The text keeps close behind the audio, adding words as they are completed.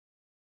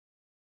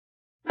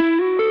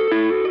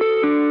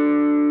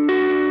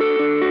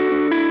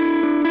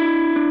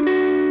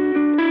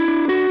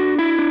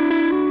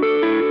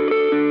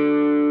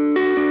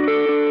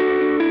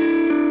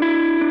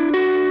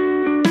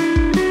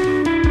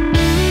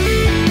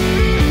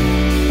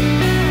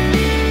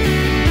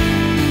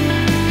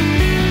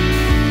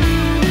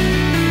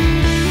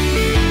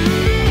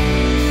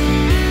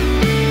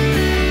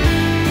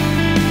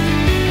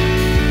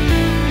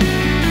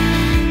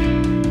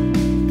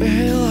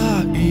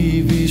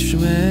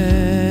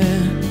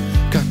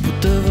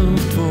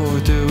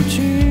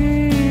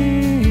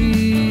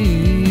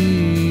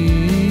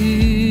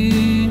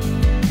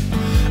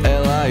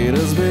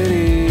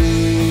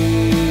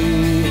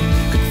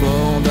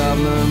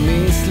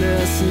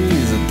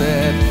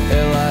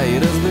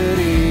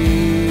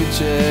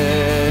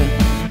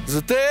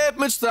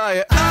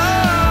мечтая аз,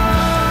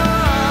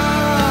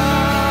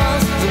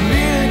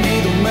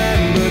 завинаги до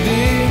мен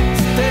бъди,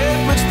 за теб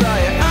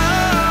мечтая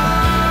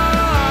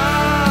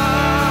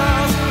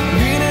аз,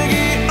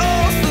 винаги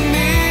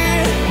остани.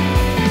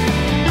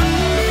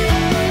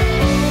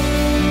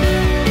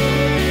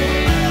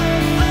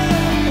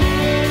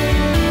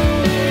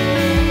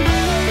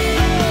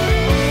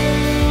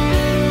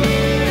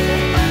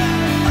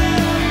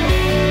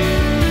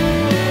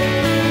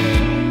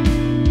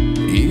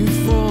 И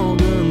в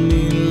огън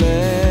и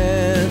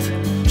лед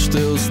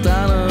ще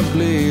остана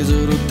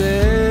близо до теб,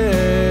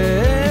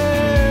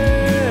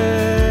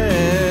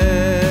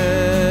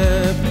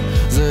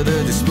 за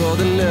да ти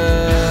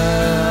споделя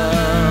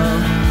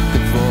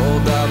какво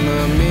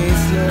отдавна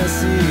мисля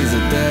си за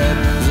теб,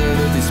 за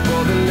да ти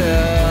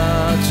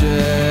споделя,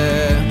 че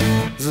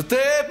за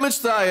теб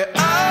мечтая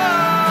аз,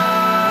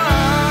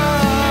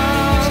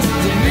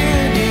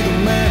 завинаги до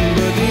мен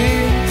бъди,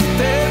 за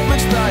теб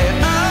мечтая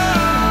аз,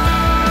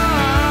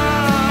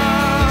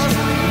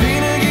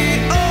 винаги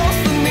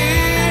остани.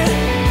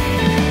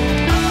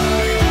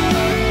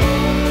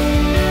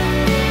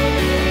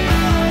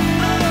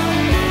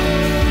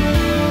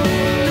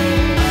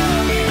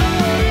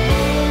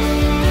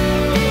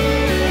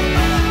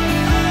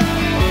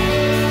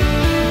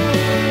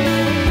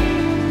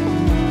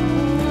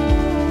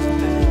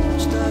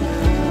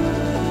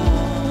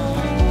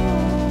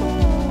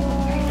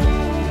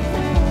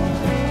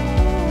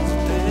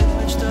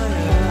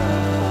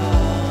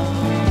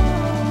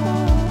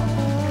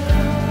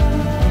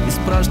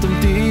 Изпращам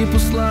ти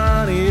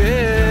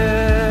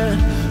послание,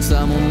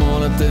 само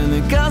моля те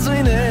не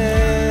казвай не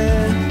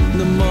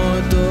на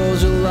моето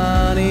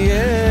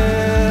желание.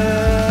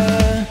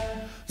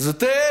 За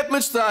теб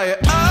мечтая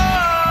аз,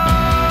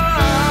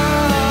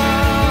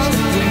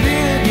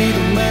 завинаги до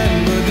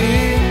мен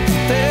бъди, за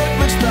теб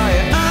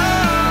мечтая аз,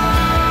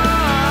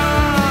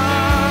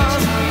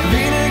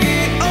 винаги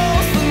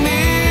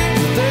остани.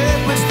 За теб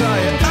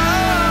мечтая аз,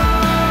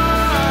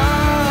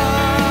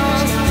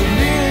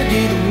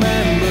 завинаги до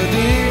мен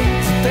бъди,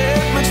 за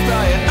теб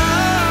мечтая аз,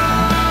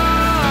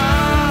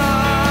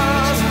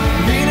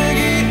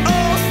 винаги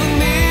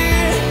остани.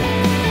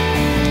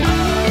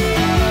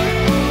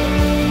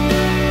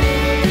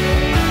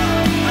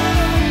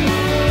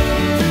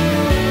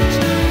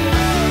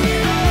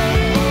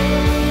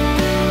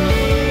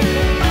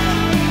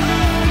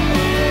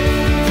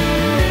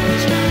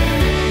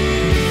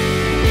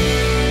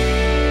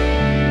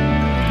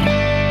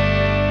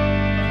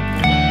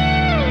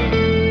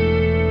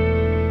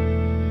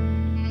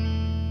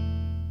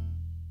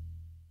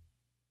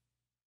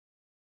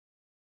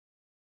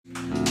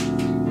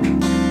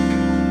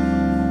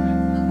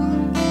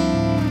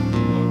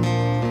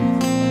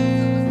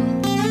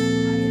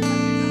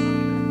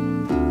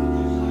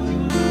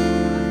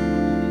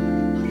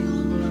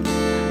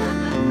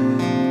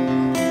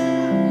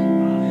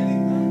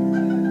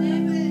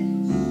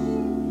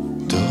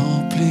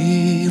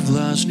 Топли,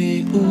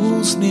 влажни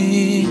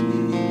устни,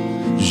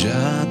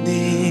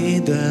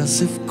 жадни да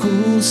се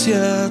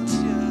вкусят,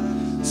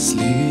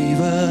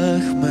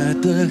 сливахме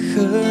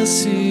дъха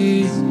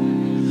си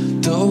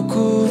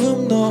толкова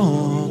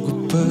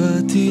много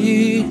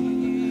пъти.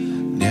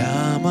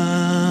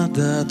 Няма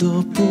да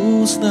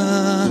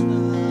допусна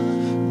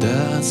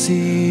да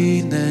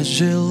си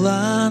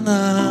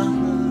нежелана,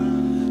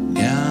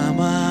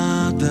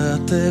 няма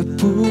да те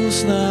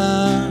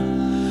пусна,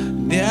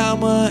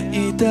 няма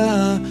и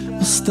да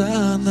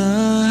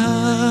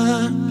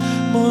остана.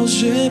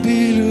 Може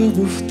би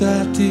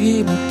любовта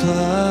ти ме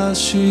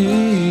плаши,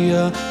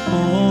 а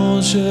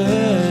може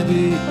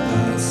би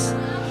аз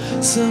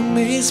съм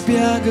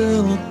избягал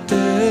от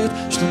теб.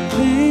 Що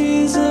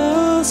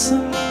близо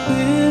съм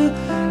бил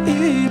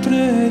и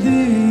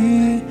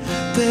преди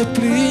те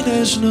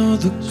принежно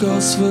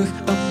докосвах,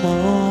 а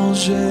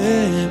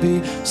може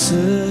би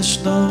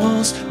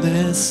всъщност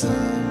не съм.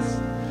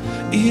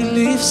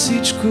 Или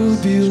всичко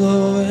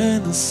било е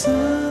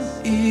насън,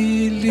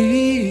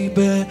 или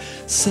бе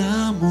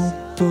само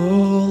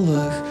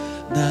полъх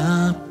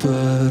на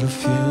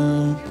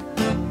парфюм.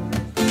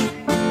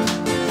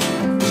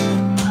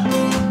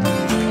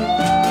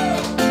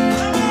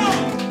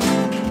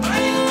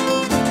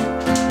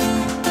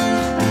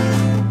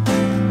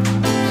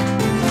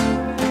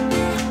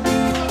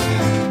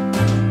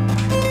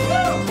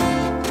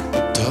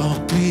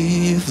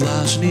 Топли,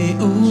 влажни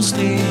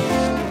устни,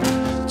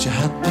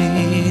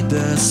 жадни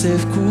да се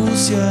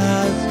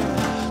вкусят,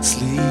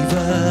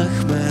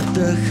 сливахме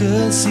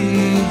дъха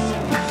си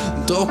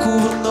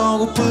толкова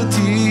много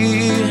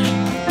пъти.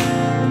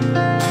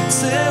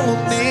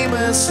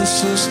 Целуниме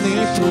с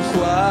устни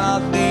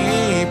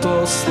прохладни,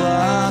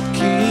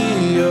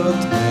 по-сладки от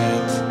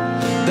мед.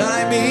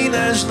 Дай ми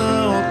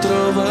нежна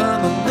отрова,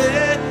 но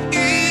не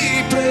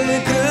и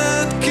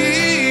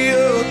прегръдки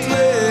от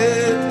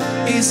лед.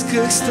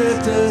 Исках с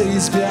теб да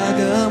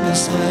избягам, но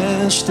с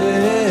мен ще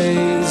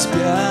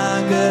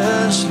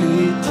избягаш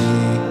ли ти?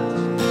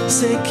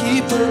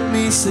 Всеки път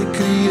ми се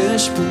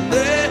криеш,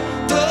 поне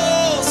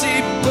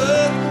този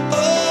път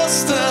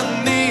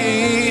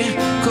остани.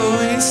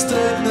 Кой страх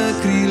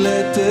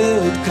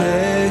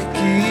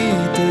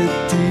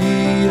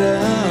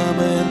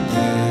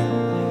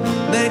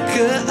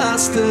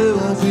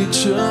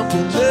обичам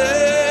поне.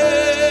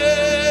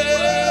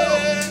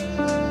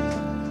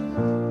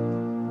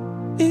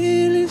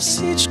 Или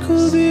всичко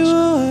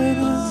било е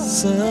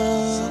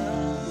насън.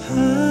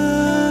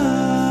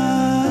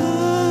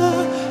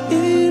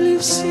 Или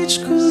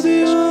всичко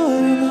било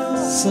е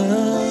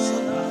насън.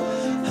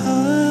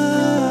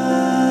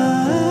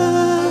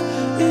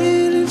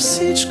 Или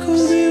всичко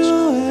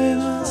било е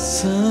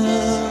насън.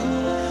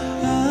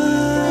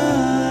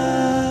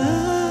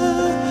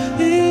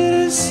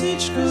 Или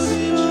всичко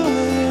било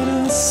е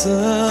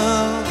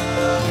насън.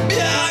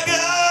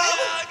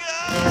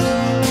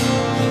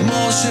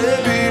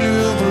 Може би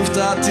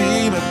любовта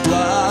ти ме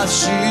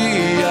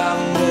плаши, а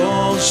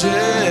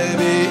може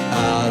би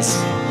аз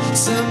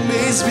съм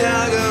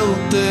избягал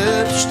от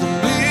теб. Щом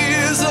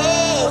близо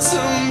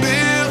съм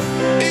бил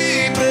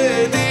и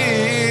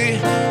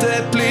преди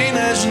тепли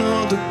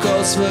нежно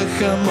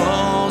докосваха.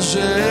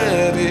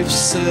 Може би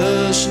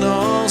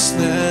всъщност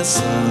не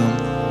съм.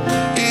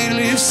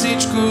 Или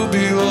всичко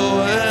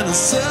било е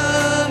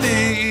насън,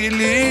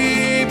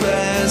 или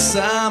бе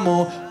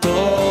само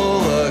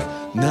полъх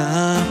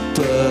на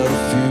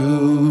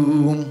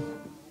парфюм.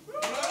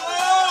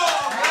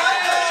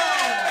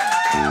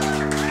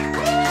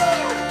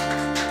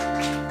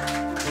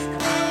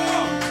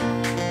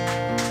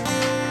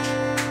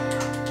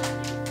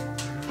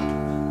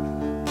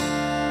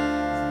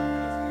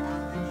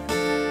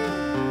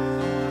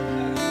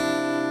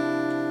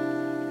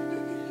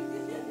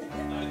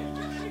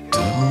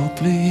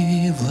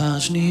 Топли,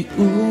 влажни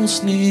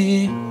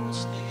устни,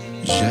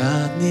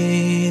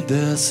 жадни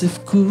да се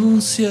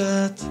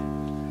вкусят.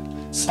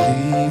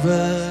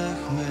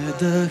 Сливахме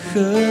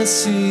дъха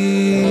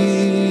си.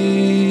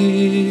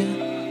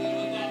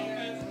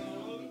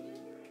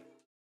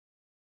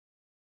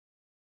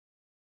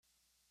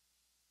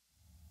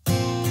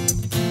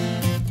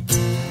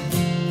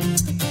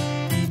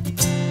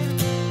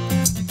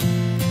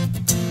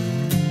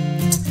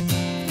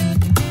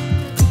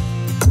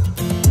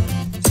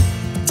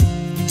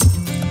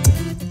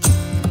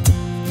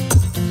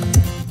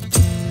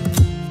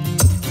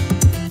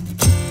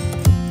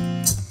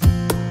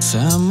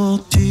 Само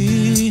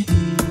ти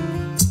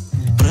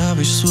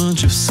правиш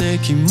слънчев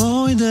всеки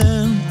мой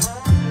ден.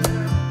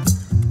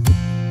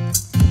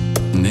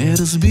 Не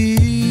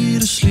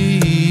разбираш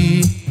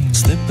ли,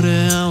 с теб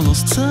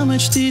реалност са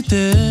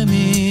мечтите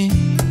ми.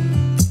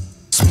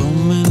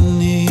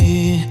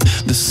 Спомени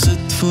да се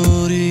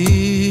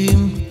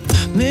творим.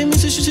 Не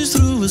мислиш, че си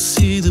струва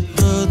си да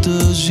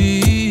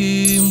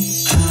продължим.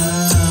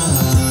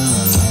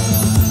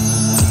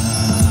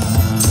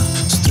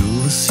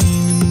 Струва си,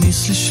 не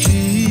мислиш ли?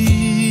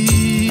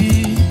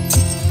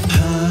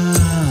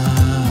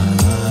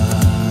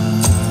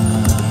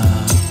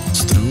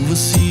 Струва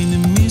си, не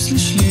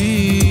мислиш ли?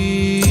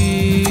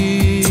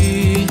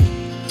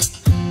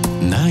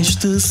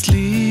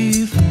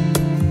 Най-щастлив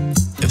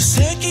е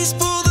всеки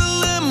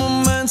споделен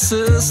момент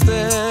с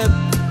теб.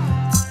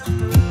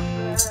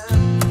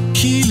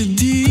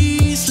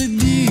 Хиляди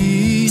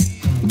следи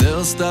да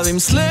оставим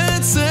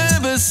след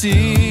себе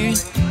си.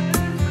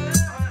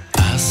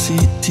 Аз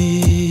и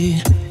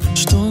ти,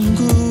 щом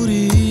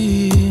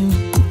горим,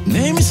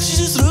 не мислиш,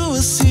 че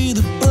струва си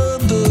да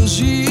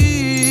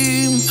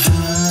продължим.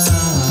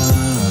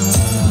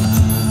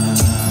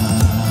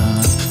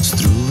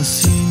 Струва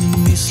си, не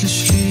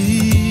мислиш ли?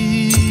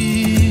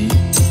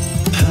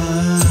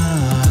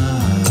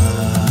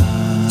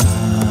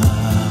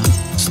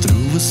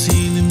 Струва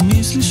си, не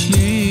мислиш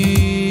ли?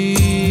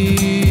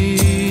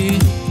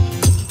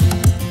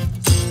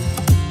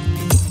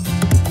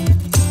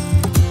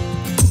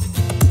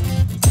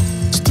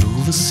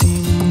 Струва си,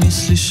 не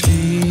мислиш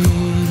ли?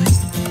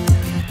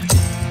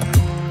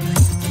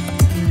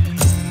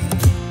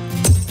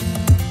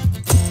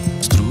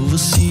 Струва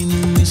си,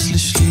 не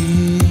мислиш ли?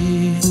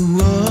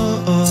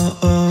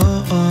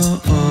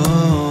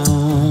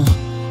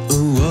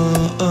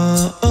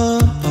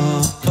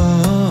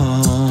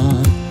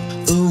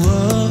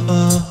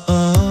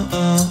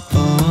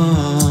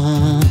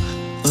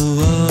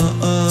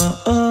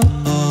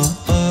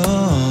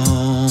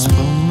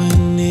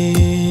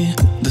 Спомени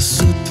да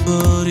се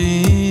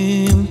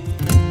творим.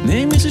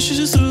 Не мислиш,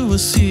 че струва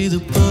си да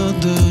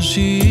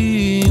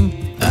продължим.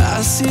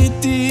 Аз и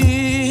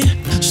ти,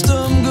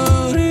 щом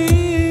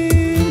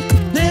горим,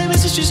 не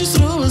мислиш, че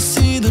струва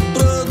си да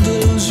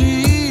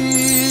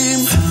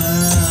продължим.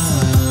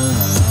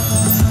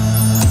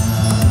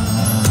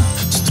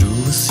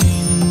 Струва си,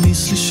 не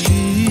мислиш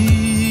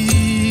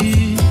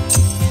ли?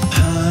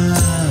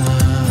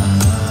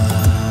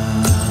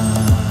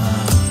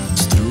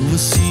 Струва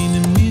си, не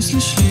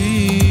мислиш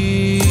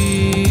ли?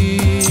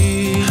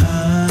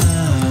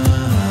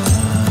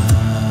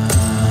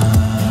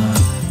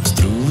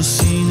 Струва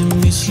си, не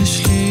мислиш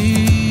ли?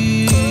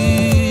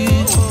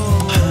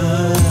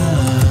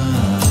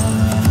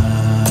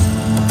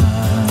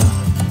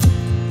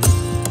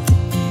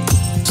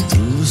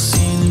 Струва си,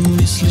 не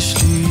мислиш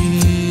ли?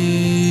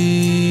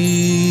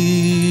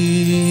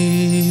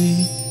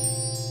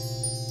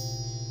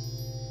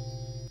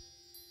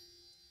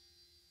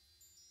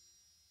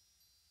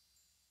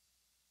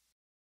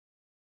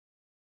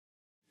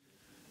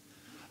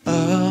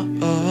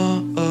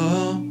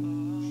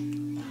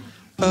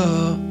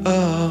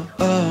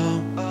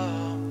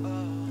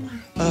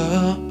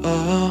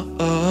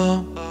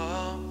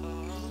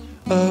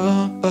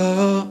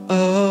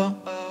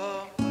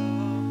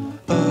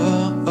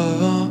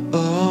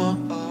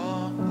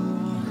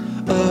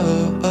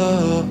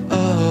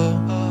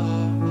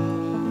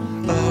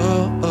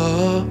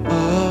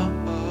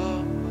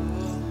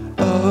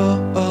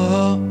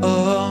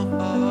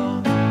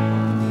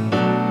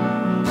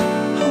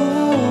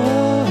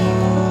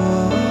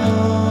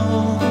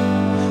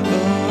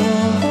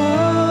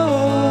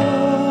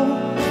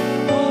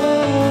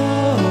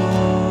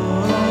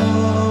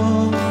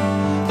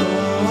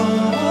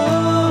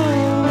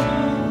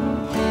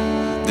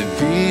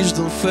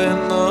 виждам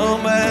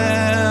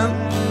феномен.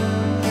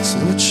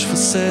 Случва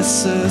се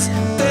с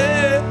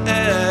теб.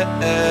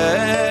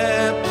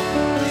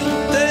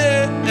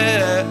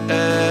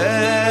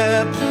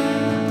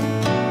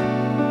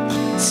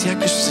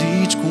 Сякаш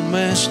всичко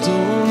между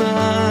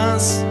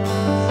нас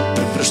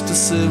превръща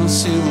се в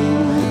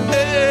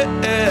силует.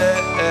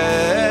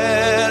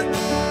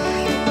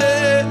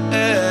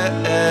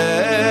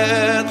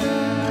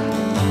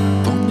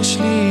 Помниш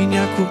ли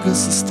някога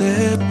с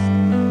теб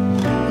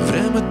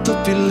времето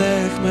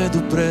пилехме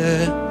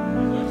добре?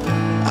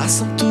 Аз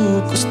съм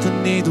тук,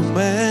 остани до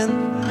мен.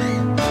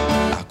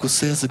 Ако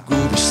се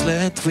загубиш,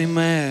 следвай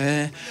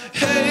ме.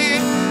 Хей,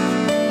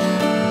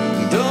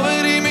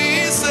 довери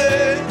ми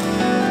се.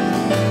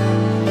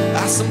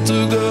 Аз съм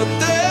тук до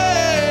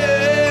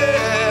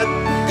теб,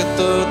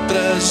 като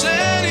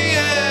отражение.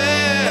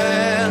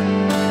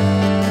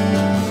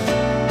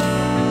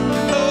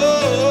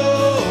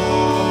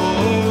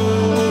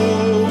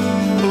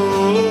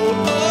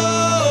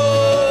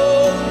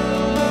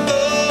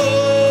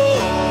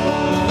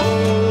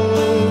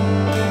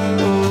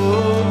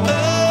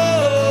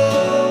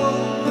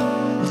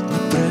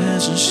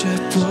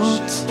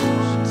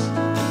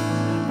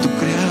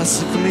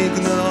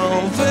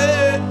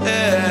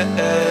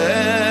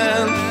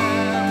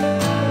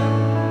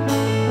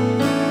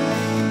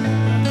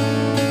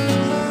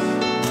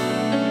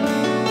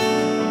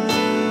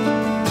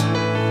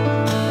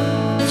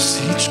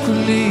 Всичко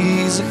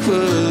ли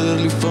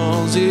захвърли в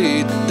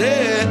онзи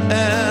ден?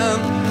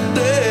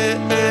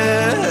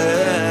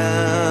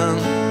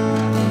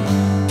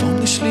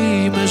 Помниш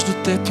ли между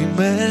теб и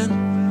мен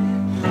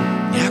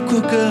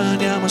някога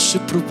нямаше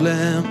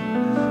проблем?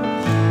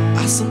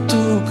 Аз съм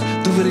тук,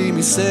 довери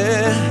ми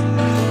се.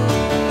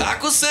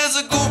 Ако се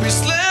загубиш,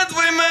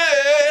 следвай ме.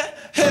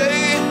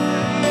 Хей,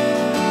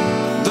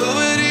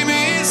 довери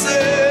ми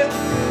се.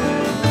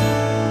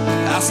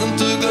 Аз съм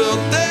тук до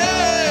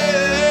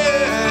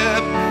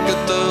теб,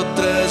 като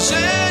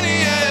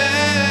отражение.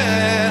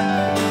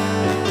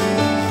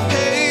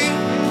 Хей,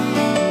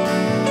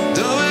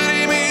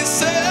 довери ми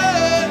се.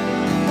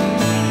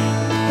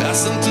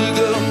 Аз съм тук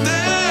до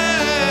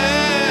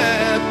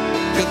теб,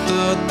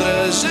 като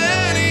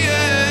отражение.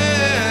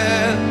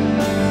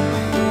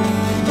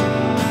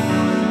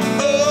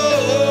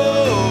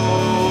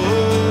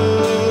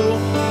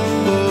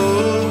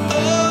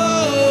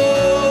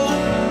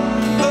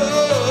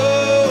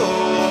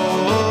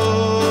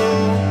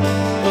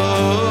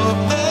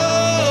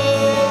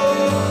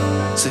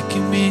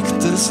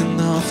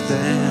 Нов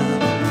ден,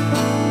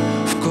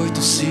 в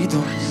който си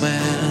до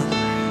мен.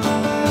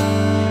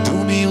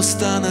 Думи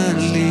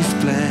останали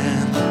в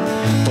плен,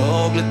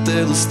 поглед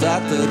е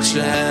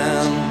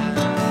достатъчен.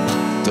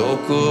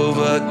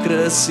 Толкова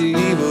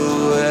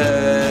красиво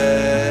е.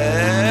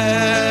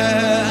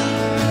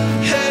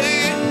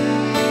 Хей,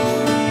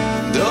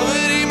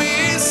 довери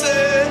ми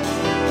се.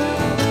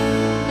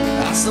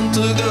 Аз съм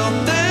тук до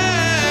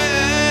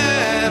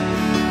теб,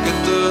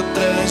 като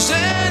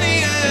отражение.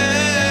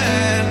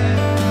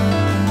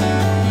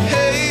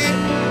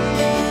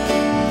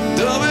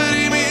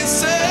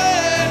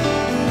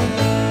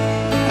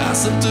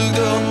 Аз съм тук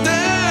до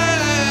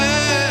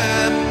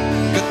теб,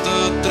 като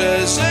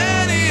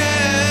отражение.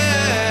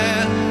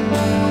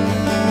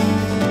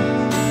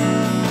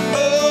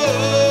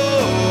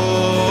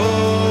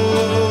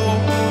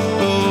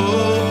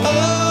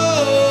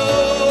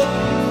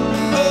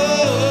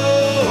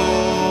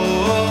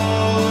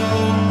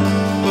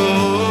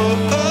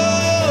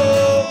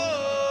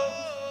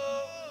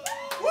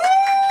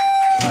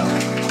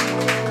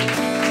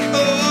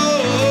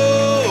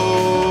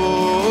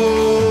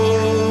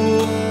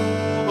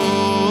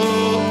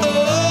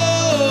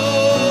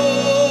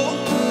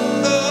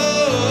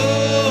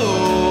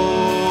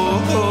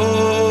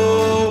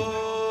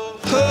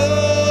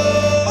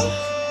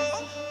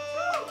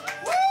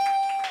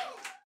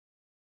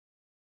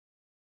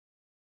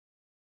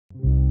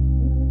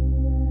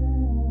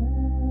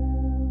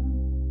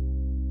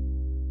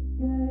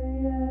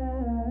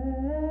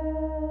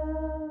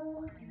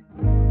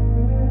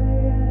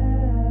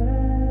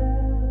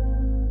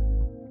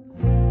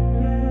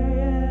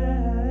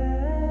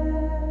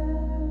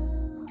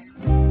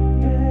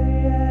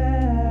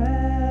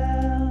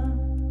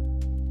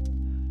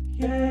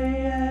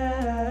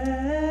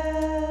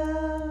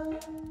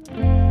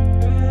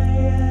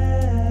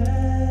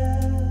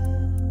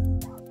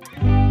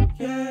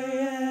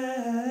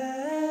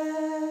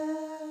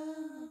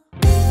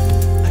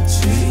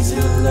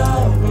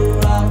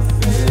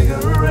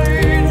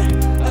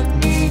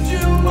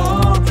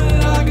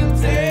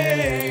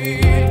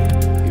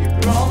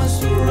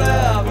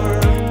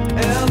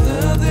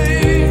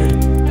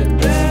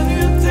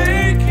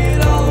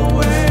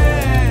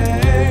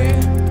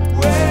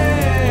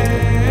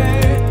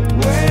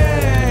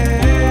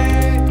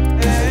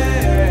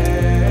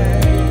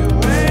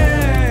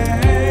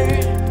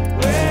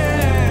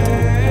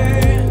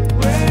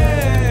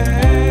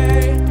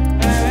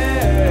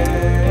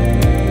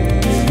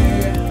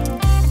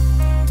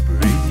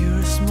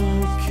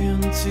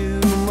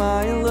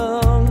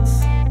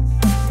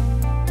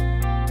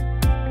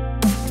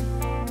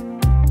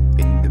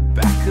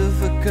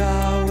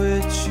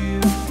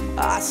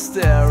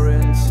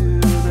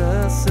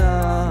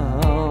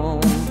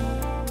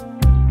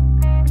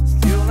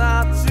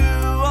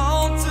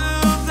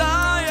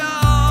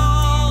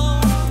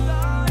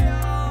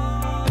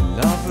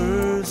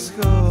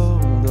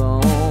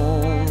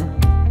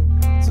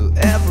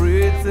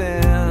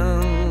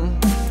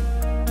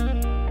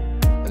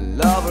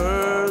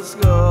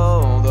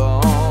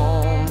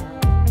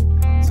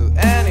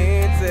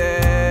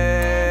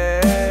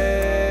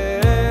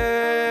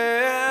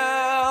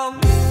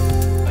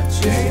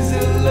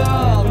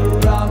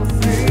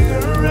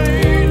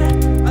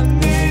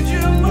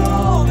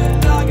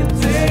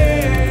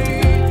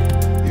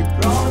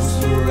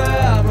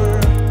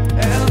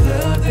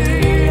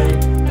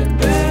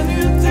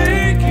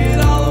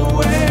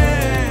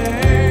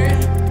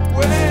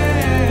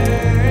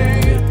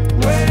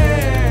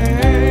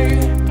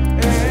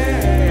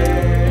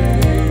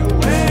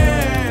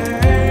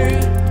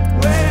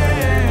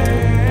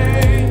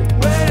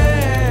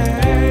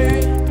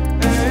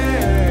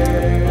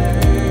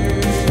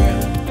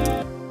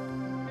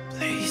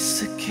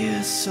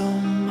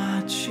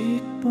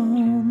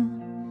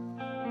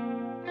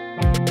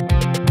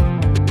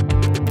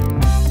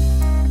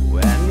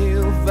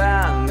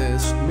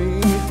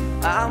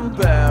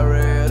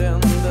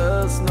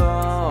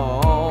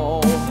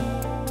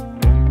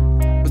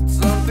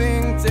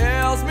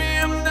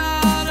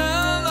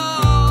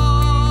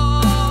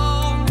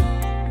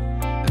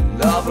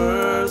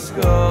 Lovers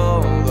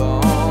hold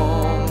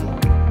on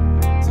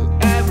to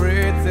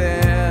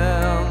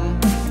everything.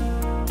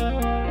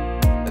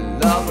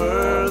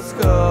 Lovers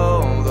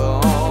hold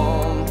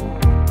on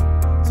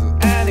to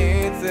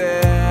anything.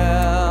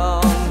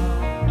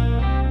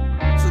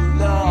 So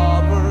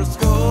lovers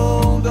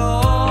hold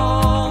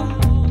on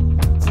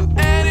to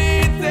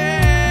anything.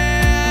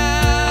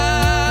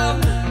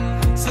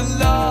 So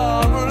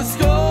lovers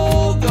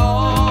hold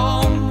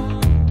on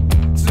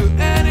to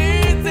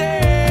anything.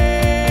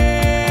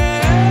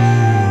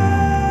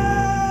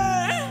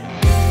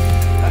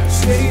 I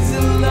chase a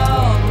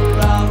love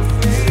around a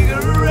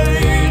figure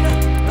eight.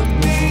 I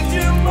need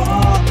you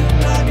more than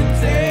I can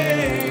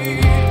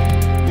take.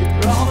 You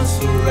promise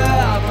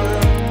forever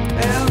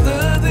and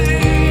the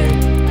day,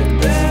 and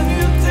then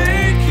you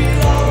take it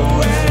all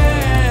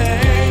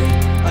away.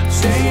 I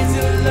chase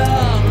a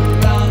love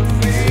around a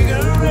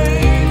figure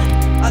eight.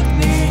 I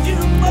need you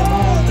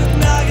more than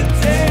I can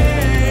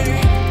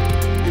take.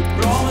 You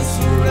promise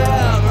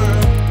forever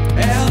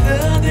and the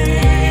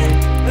day,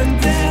 and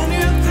then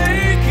you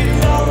take it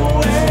all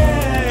away.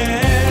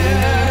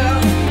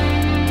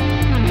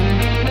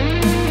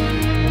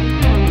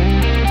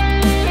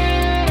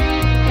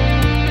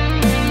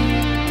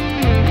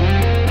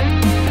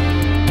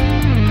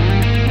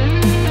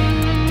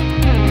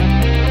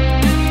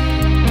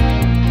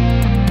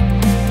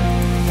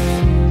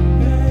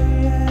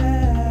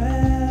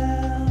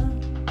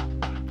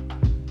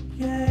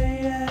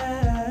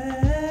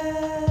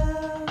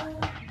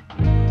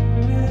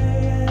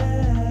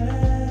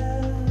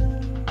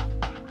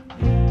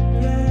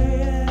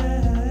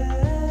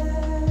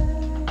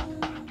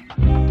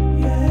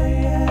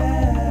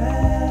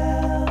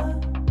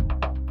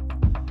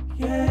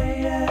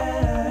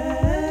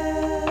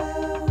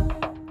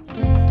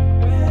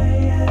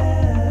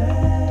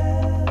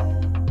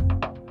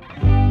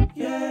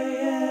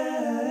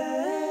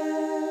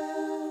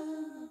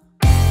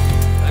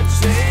 I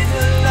chase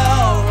a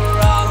love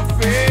around a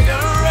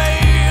figure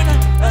eight.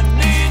 I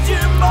need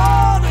you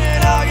more than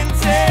I can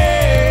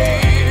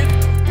take.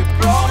 You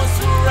promise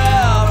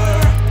forever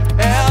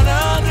and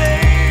a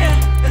day,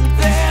 and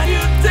then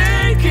you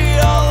take it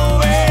all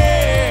away.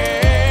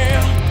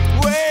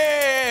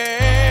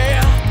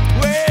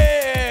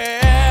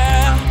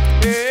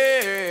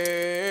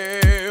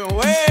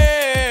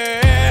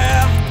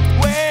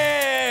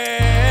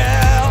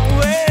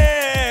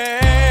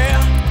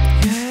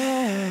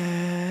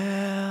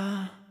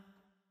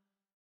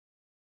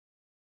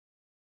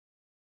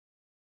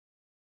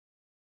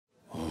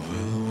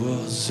 World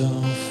was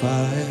on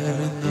fire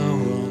and no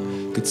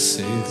one could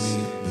save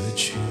me but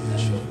you.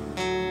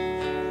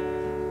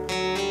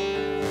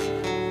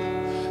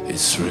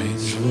 It's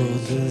strange what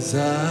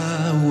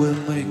desire will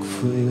make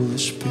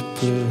foolish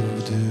people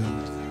do.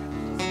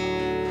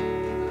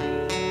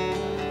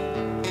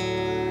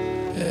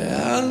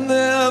 I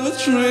never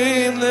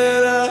dreamed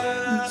that I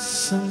was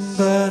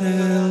somebody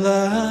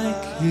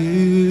like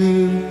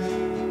you.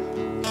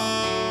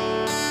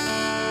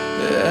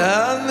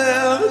 I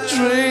never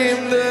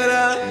dreamed that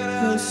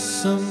I was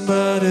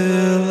somebody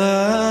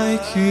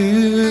like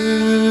you.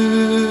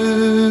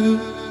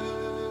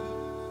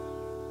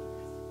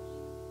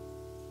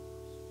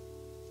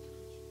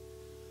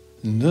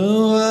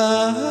 No, I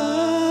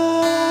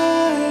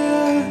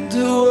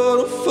do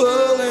wanna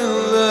fall in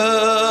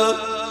love.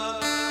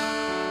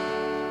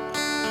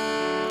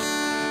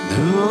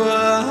 No, I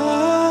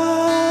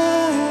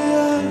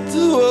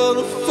do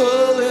wanna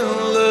fall in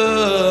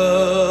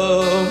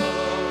love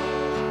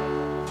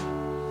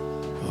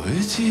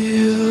with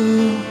you.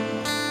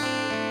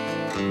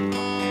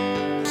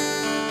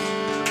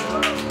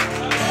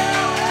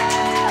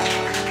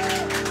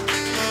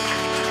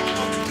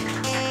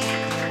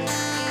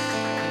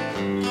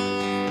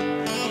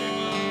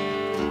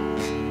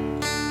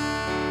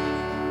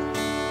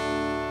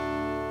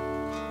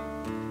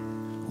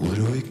 What a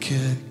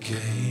wicked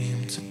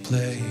game to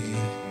play.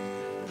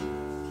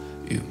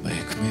 You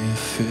make me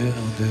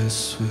feel this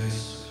way.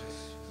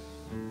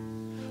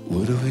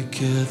 What a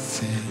wicked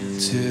thing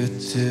to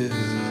do.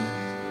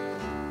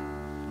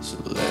 So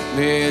let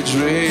me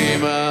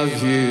dream of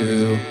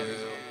you.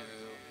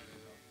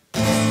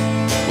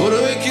 What a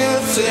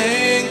wicked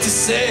thing to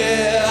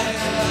say.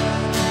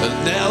 I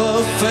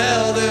never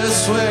felt this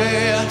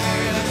way.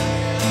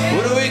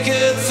 What a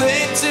wicked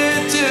thing to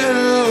do.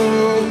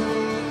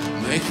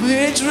 Make me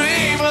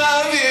dream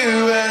of you,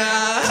 and I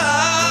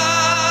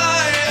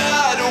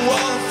don't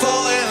want to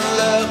fall in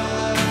love.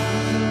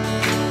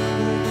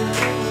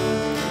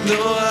 No,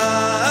 I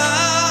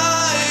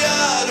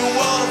don't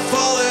want to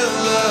fall in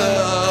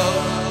love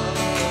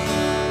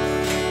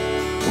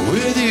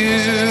with you.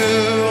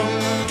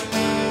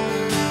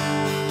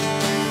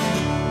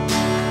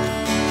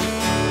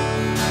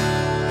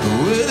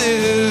 With you.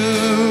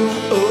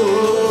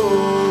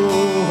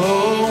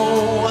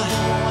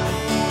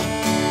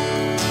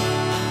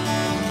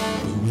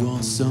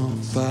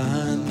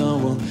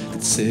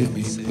 Save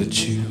me but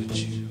you.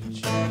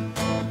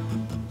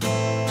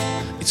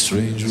 It's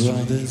strange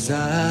what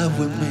desire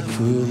will make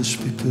foolish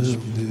people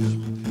do.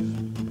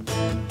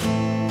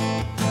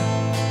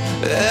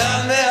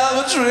 I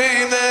never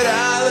dreamed that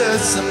I'd love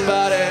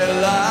somebody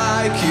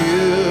like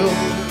you.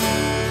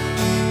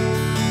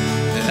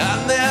 I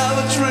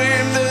never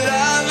dreamed that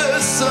I'd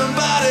love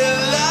somebody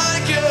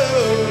like you.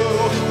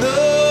 No,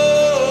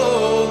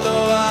 no,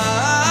 I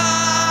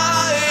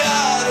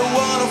don't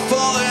wanna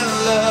fall in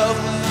love.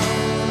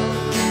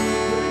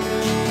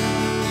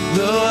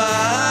 No, I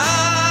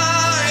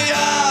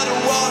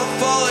don't wanna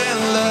fall in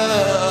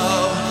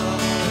love.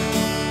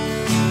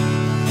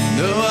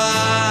 No, I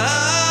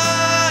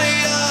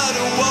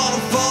don't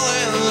wanna fall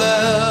in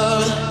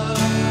love.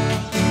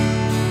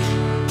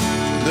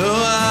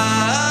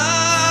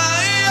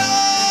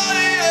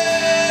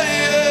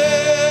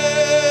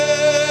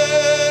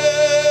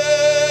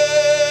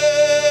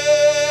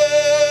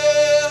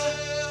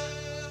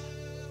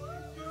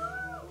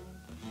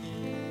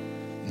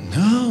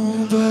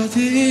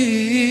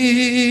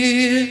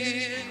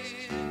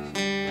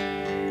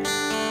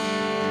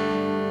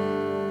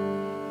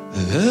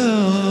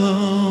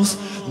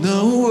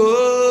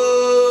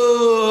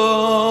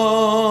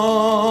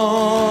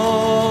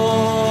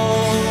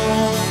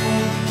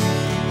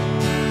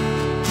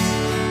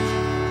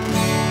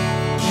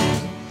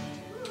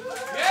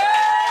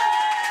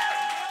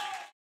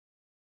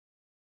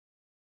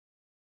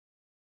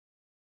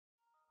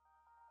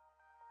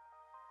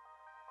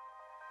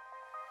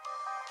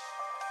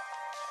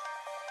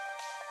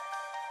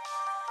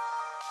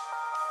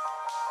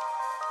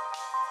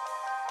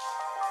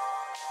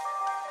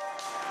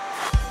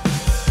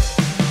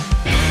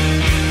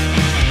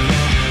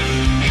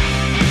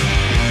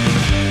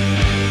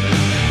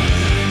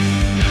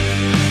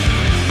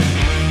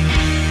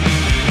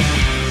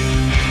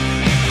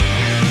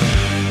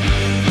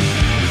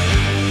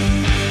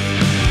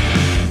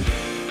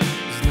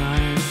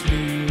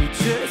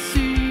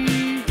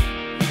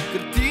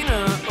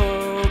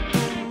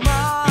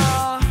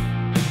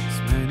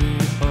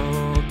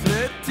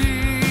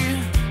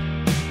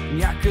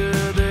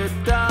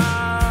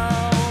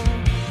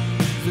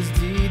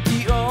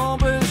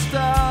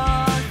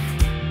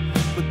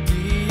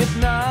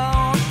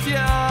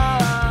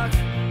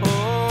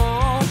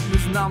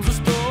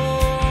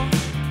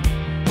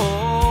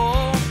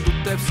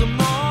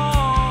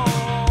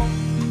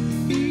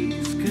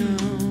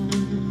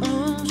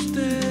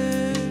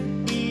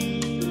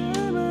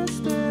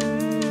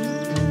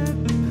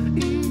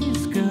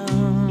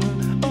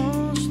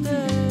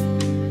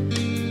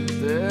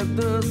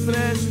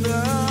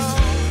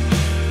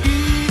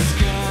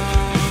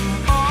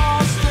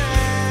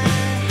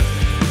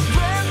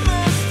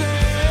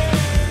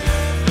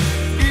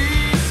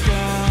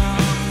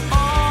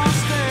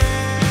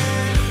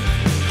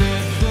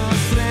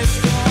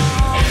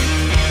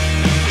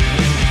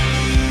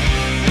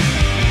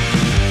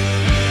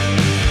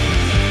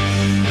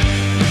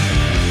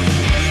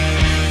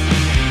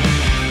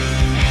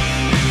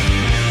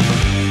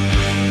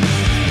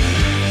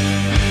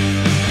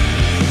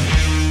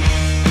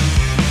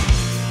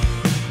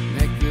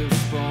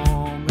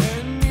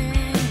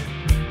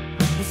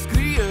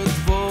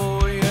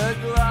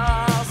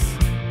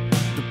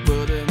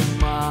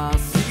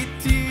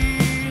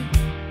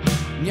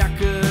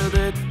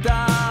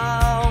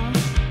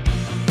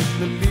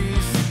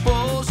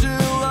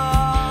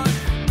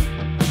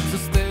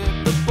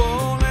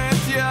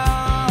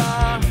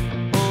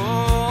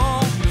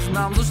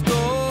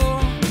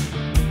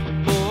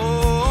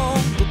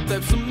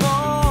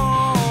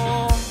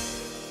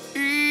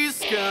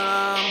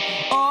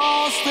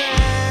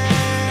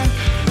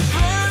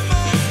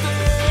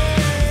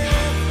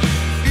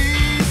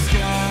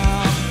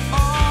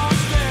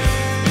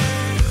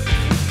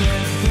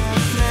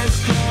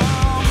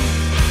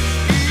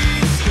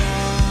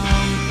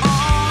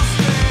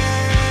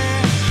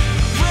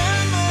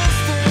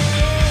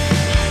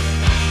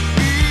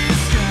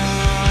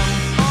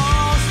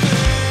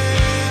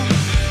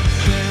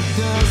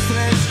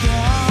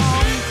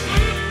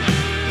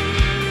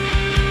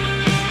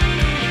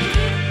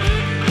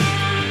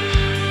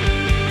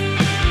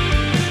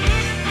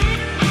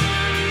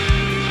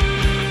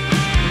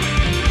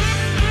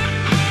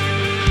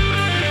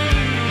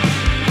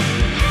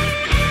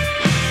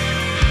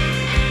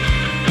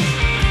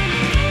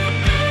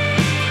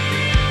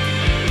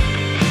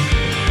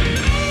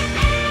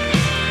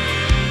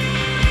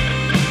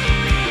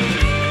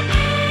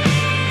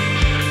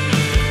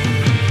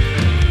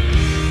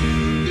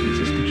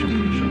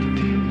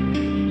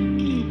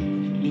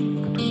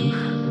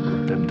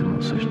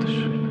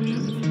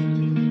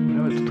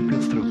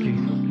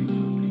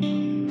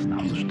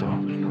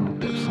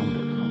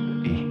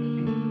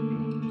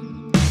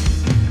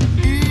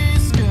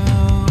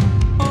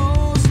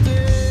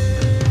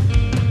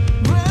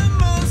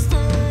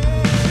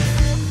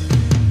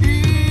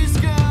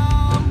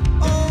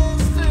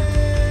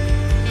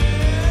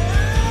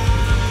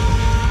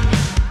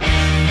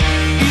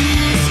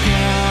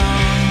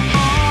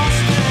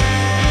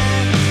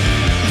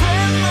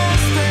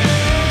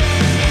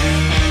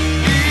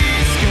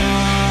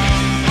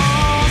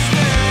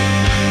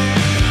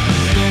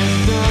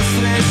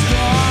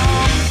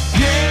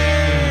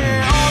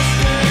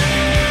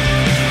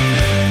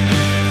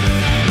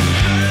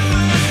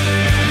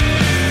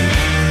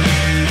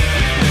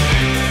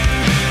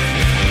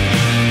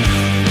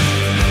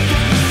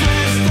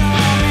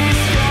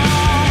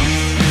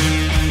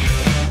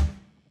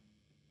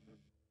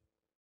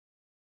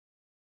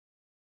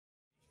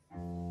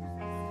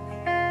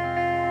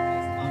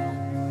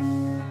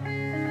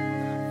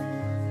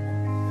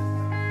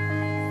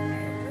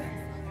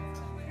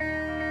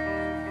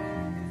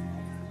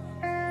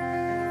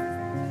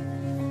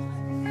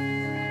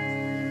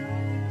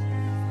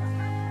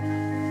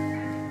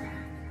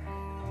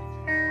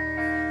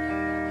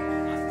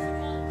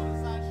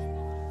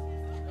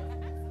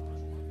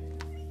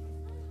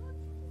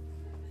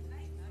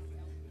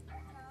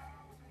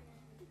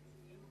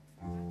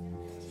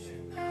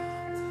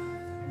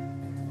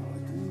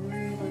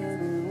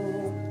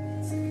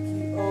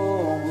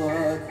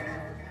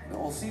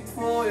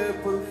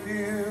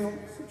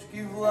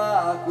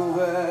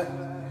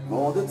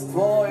 Поглед в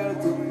твоя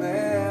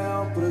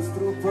тунел през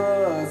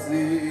трупа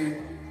си,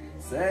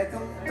 все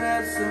към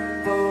теб съм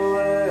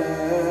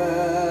повел.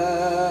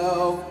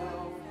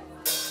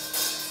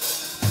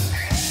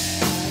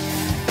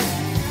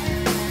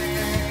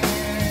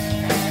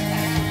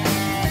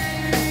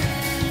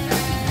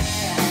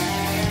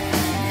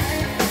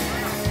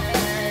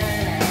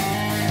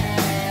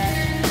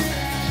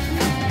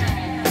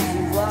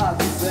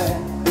 Злата се,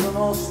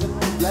 нощен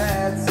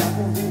поглед,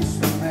 всяко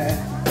виждане,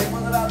 има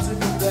драче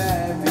към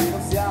теб и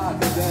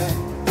навсякъде.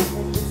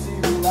 Тъкмо си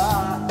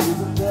била и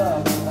за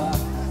тъгна,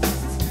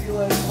 се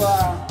скрила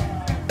едва.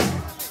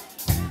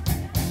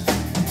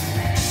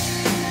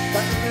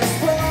 Така те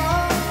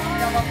спала,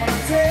 няма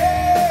ръце,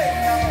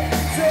 няма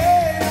ръце,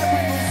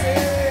 някой го се.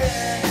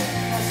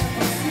 Нощен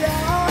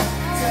просвят,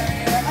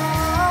 целият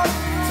ад,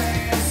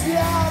 целият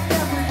свят,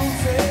 някой го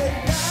се.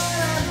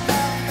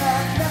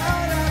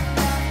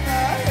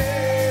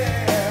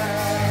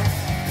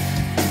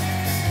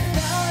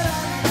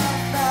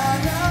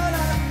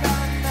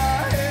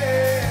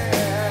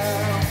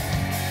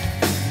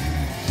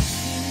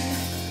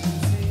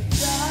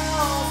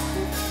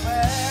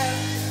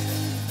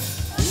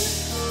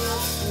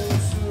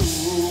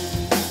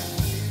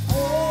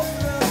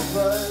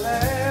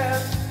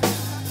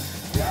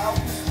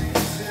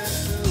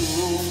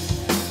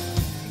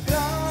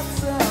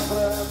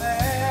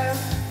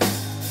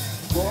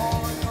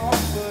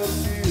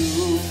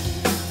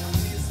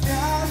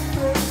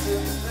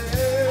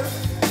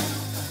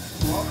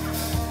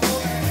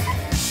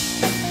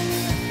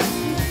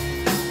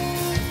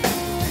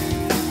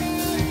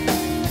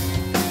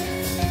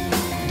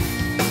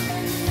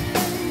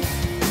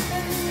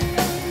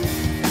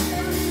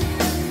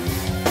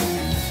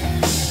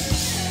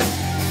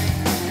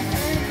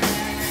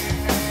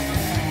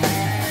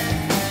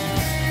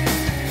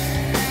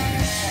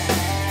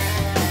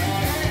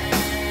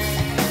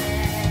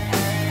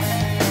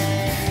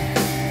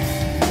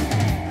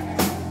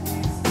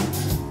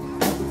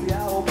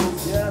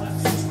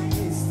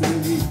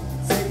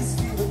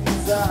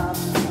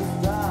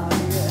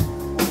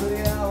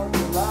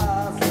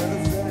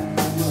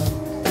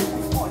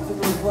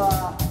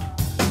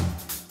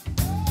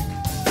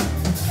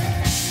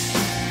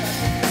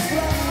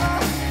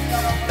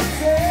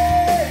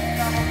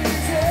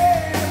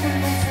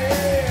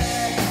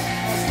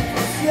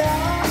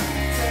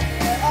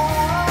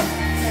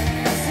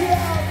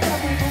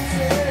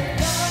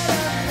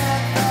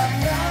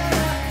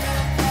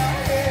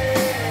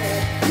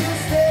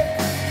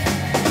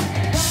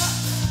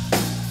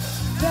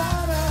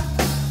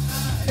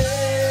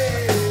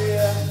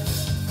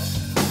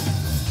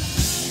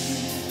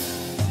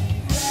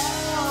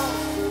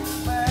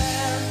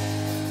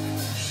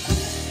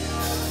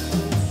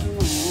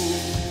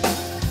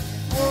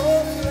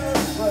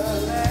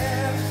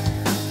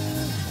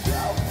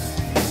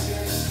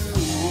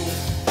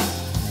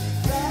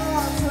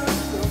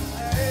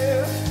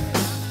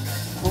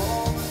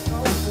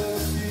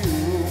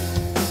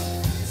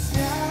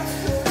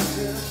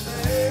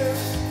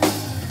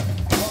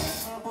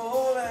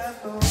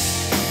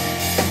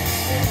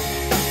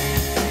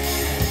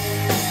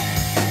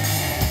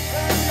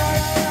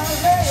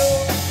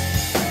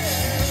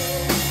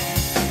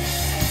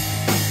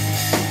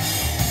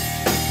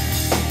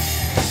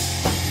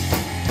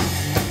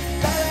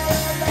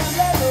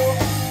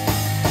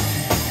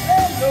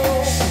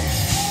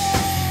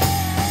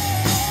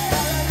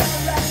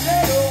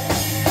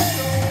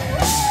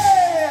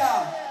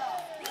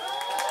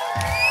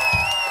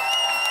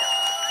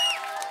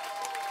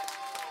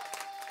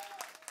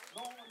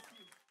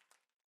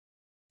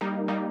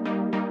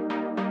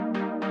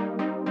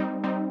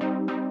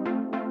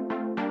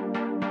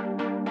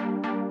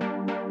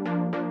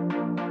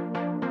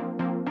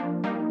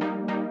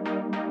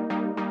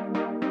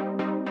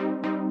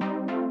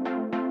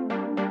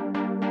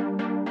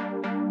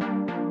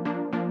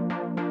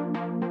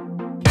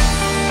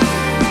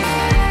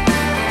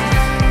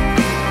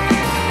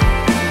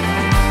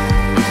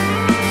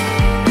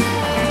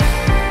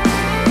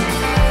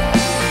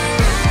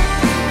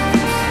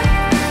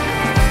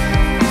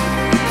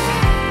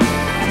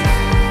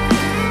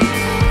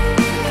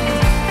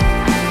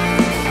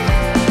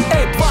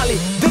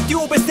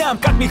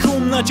 Как ми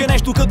хрумна, че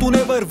нещо като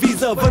не върви,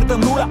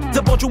 завъртам руля.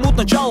 Започвам от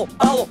начало,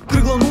 ало,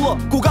 кръгла нула.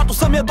 Когато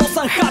съм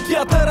ядосан,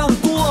 хапя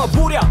тарантула.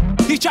 Буря,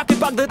 и чакай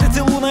пак да те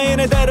целуна. И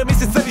не дай да ми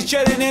се съдиш,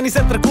 че деня ни се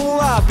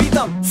тракуна.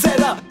 Питам,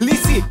 седа ли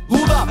си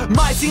луда,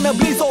 май си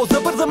наблизо.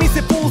 Забърза ми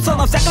се пулса,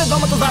 навсякъде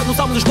двамата заедно,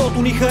 само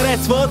защото ни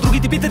харесва.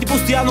 Другите питат и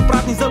постоянно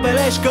пратни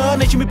забележка.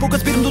 Не че ми пука,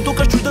 спирам до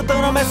тук, чуждата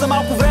намеса.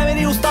 Малко време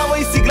ни остава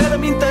и си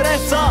гледам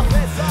интереса.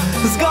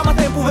 С гама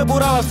темпове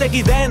боравя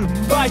всеки ден,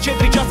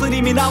 24 часа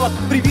ни минават.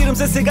 Прибирам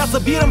се сега,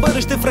 събирам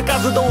бъдеще в ръка.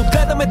 За да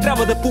отгледаме,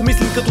 трябва да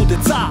помислим като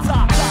деца.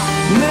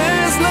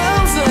 Не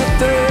знам за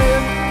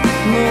теб,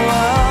 но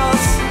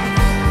аз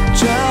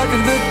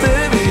чаках да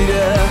те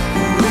видя.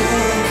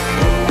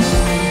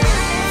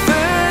 В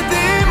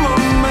един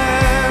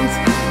момент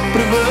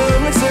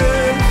превърнах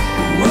се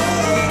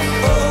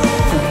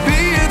в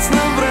убиец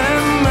на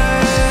време.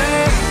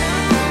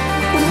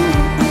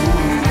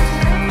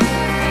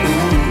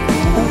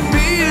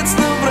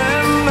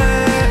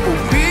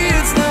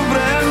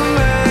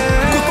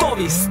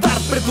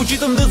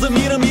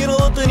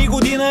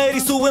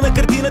 нарисува на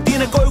картина ти,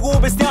 на кой го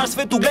обясняваш?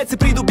 Светоглед се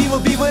придобива,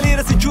 бива ли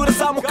да се чура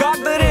само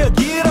как да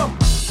реагирам?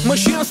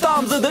 Машина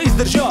ставам, за да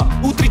издържа.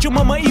 Отричам,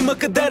 ама има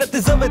къде да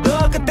те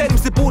заведа. Катерим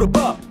се по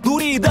ръба,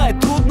 дори и да е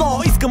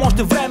трудно. Искам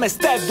още време с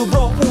теб,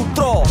 добро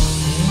утро.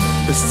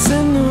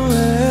 Безценно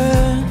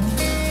е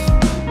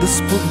да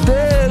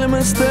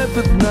споделяме с теб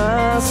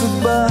една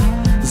съдба.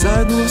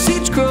 Заедно във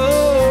всичко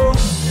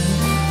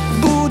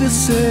будя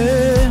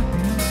се.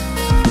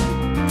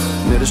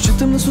 Не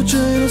разчитам на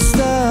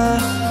случайността,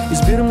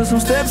 избирам да съм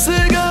с теб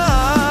сега.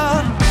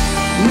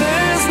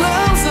 Не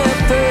знам за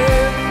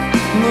теб,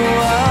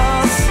 но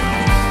аз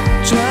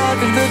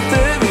чаках да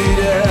те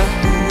видя.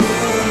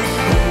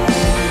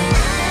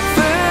 В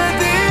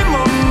един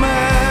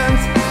момент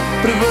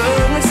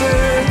превърнах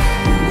се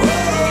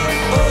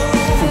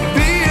в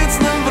убиец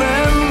на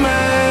време.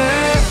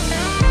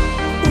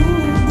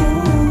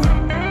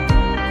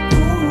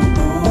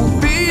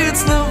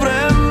 Убиец на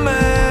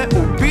време,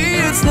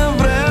 убиец на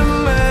време.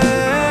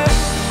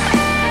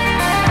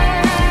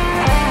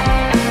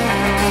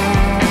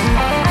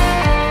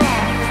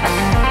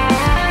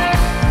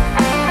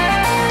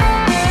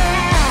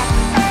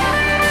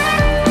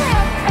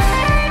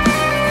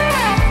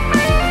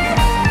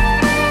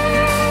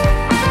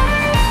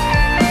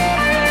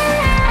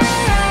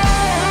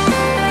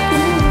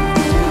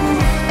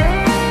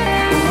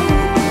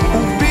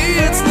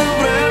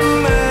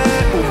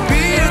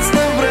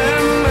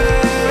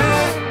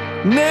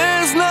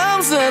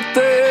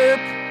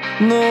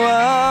 Но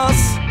аз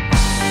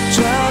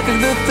чаках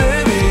да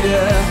те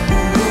видя.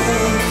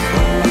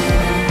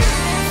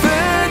 В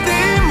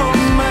един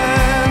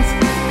момент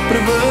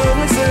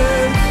превърнах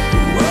се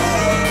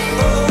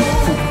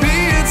в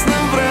убиец на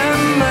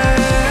време.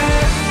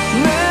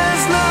 Не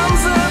знам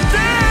за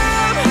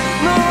теб,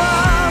 но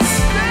аз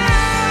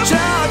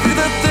чаках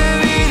да те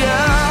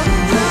видя.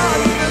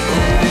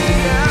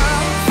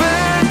 В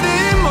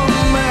един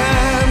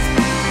момент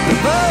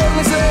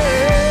превърнах се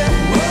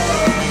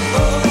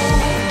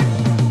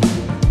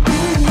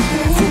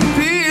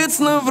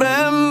на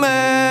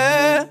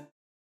време.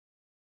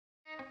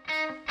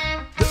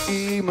 Да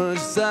имаш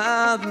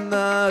за да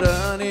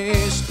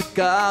нараниш,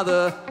 така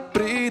да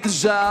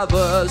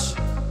притежаваш.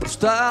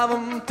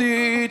 Прощавам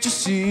ти, че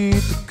си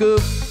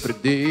такъв,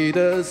 преди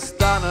да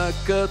стана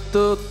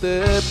като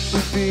теб.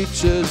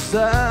 Обичаш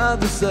за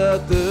да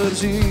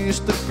задържиш,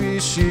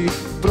 търпиш и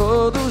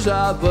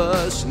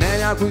продължаваш. Не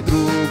някой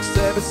друг,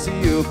 себе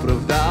си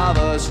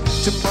оправдаваш,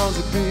 че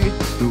може би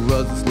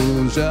това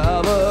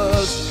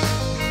заслужаваш.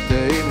 Да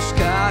имаш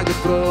как да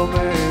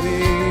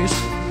промениш,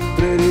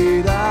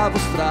 преди да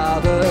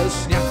пострадаш.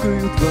 Някой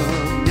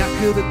отвън,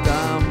 някъде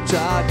там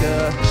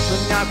чака на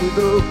някой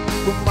друг.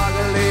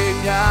 Помага ли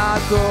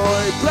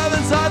някой?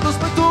 Правен заедно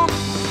сме тук.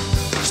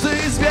 Ще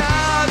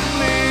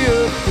избягам ли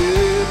от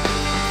теб?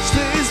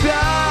 Ще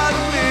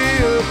избягам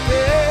ли от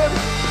теб?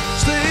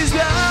 Ще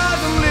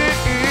избягам ли,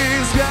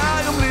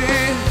 избягам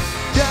ли?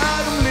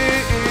 Бягам ли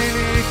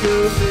или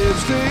към теб?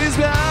 Ще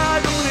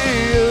избягам ли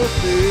от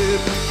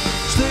теб?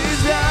 Ще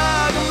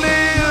избягам ли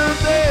от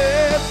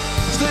теб?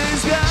 Ще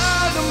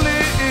избягам ли,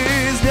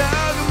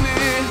 избягам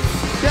ли?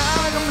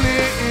 Бягам ли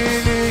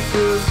или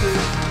към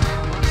теб?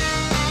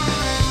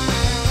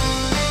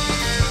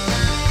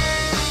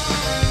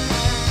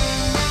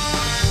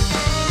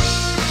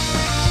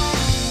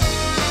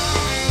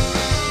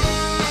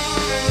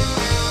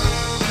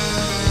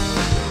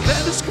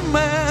 Гледаш към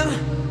мен,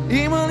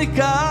 има ли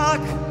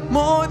как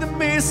моите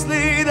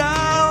мисли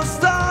да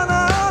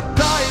останат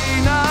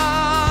тайна?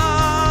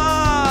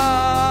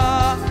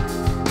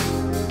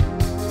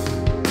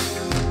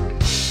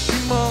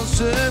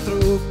 Може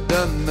друг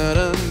да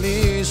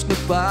нараниш,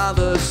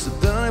 нападаш, за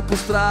да не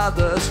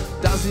пострадаш.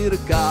 Тази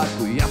ръка,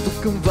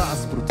 която към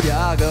вас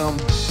протягам,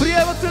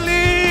 приемате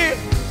ли?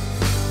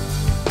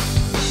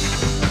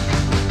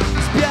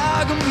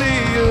 Избягам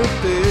ли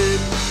от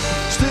теб?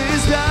 Ще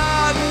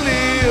избягам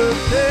ли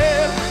от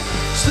теб?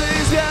 Ще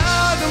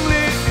избягам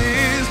ли,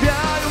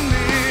 избягам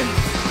ли?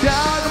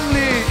 Бягам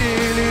ли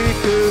или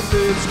към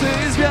теб? Ще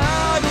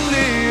избягам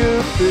ли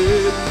от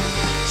теб?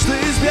 Ще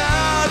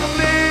избягам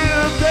ли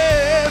от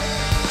теб?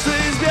 Ще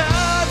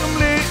избягам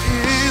ли,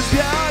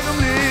 избягам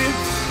ли?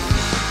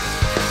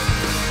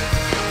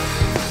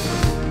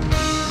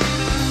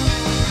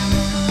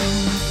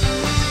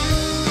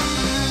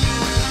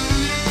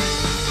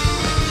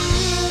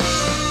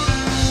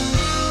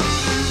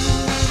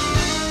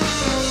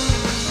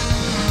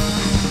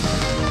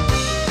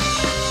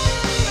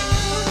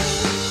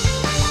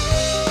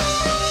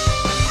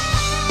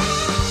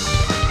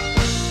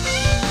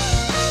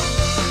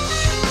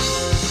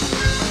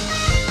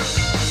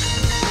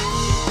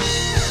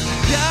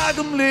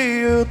 Избягам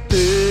ли от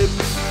теб?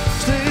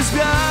 Ще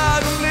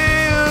избягам ли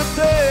от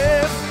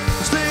теб?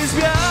 Ще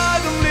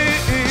избягам ли,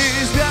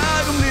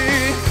 избягам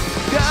ли?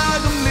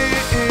 Бягам ли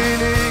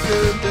или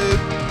към теб?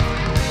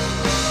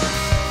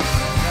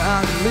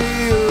 Бягам ли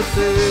от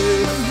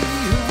теб?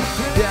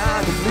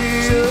 Бягам ли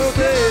от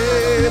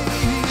теб?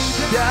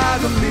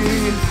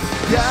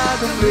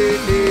 Бягам ли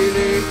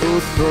или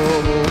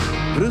отново?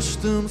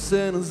 Връщам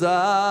се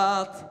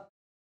назад.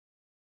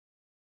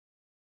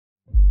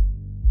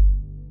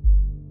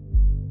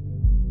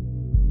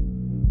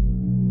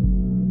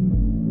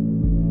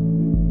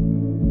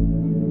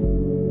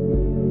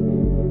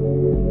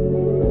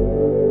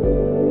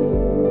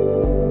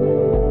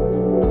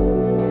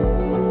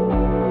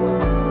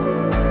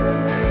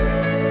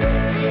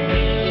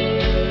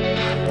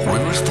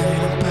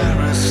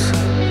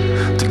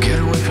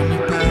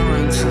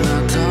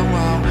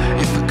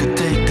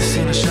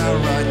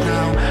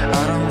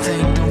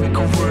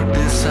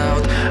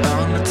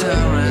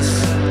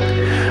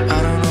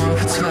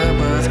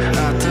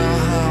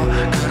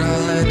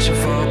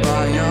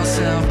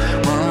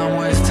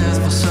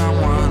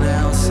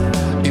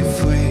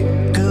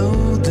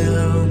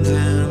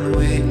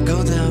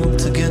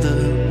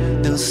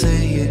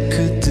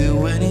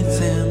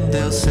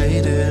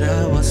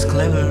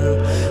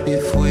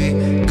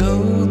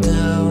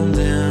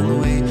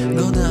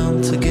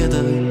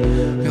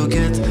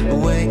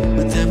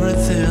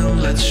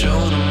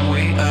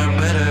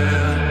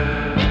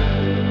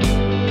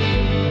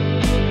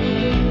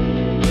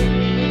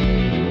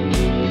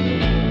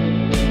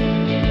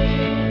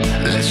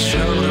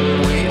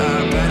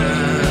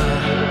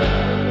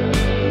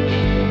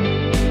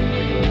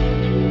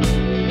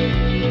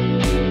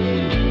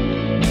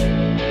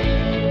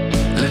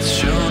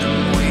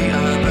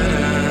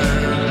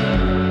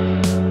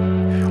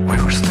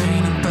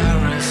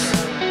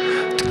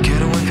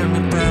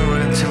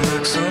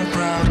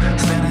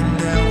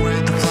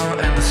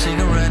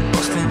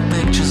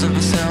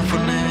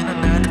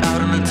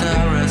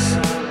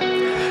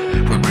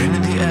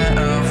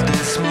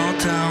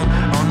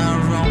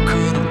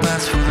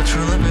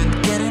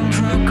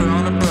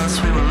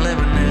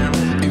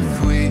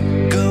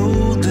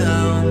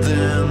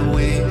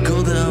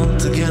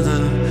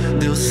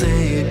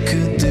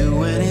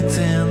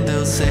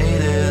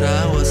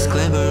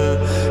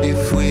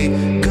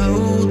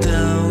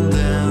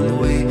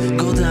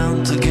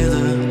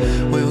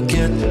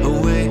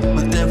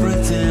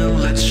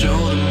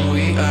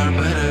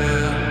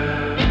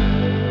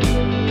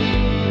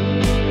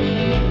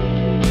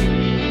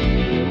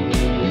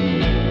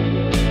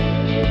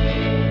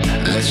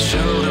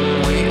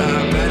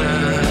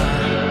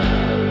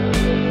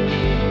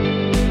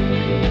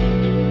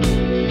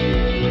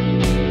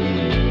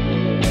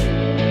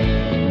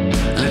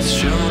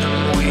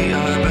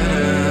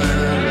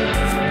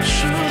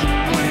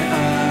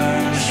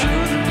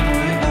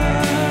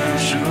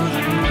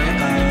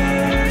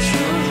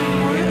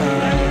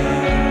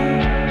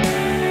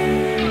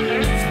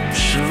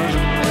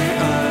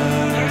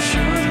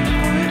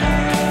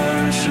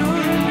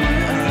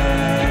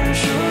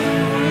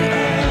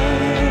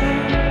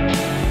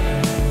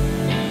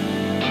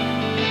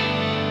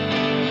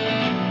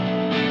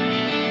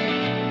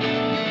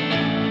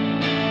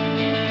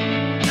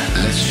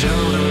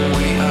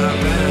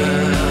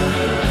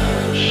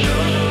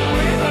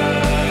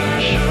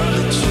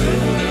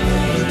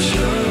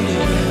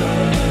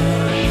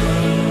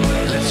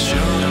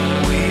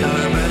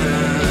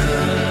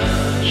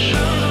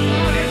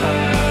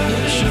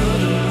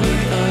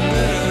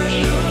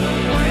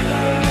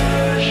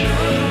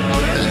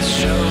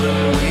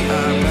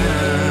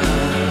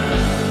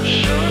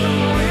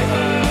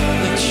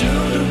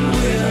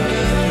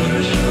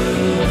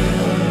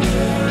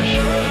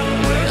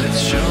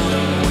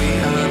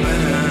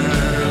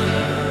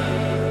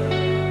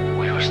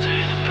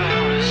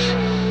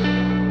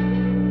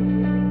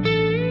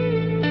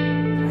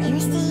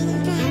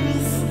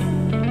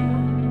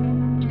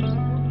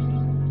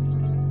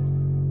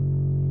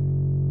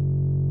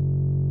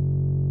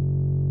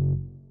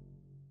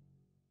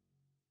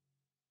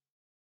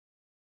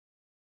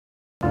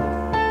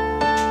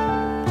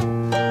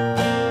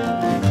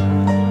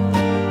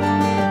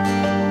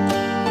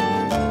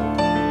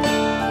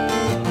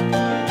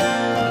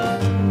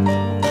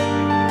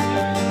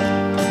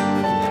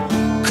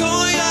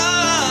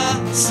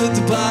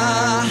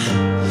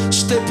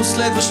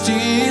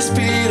 Последващи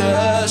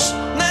спираш,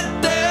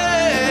 не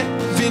те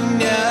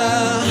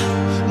виня.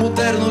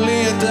 Модерно ли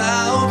е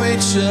да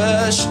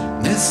обичаш?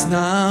 Не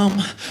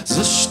знам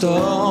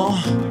защо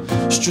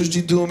с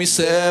чужди думи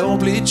се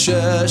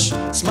обличаш.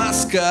 С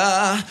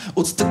маска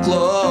от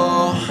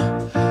стъкло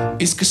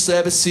искаш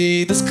себе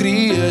си да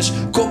скриеш.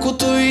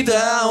 Колкото и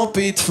да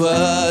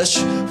опитваш,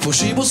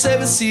 фалшиво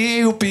себе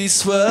си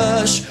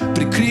описваш,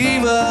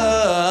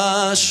 прикриваш,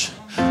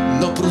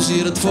 но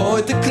прозира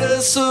твоята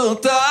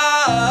красота.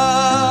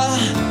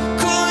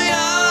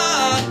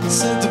 Коя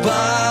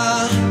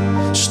съдба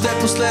ще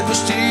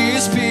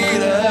последващи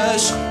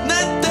спираш?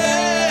 Не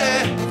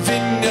те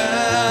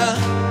виня.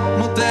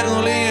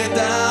 Модерно ли е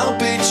да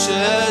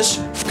обичаш?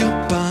 В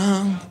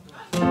капан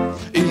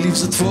или в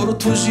затвор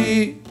от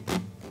лъжи?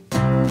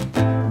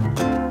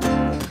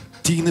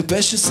 Ти не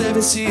беше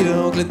себе си,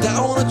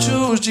 огледало на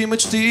чужди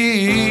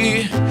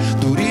мечти.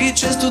 Дори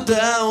често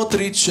да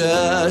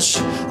отричаш,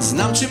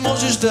 знам, че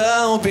можеш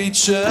да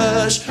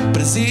обичаш.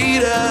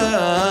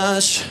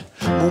 Презираш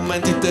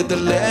моментите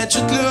далеч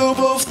от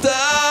любовта.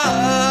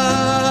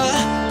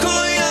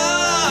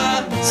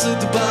 Коя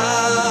съдба.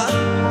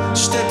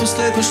 Ще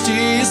последваш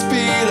и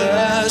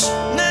спираш.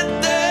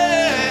 Не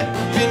те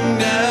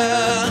виня.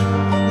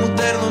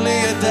 Модерно ли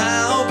е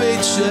да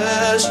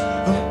обичаш?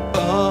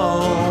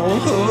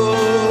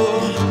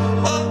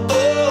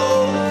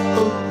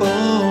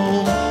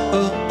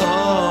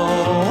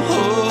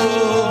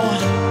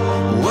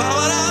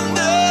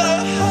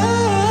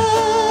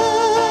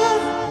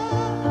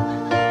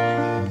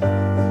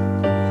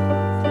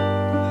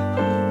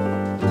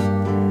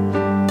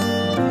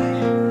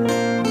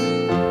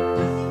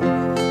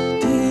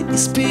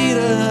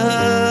 Спираш.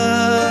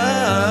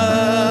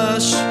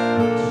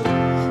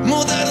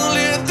 Модерно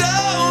ли е да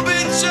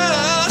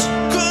обичаш?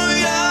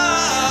 Коя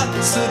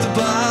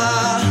съдба?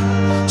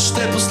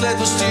 Ще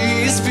последваш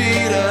и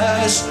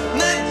избираш.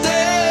 Не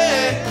те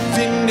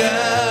виня.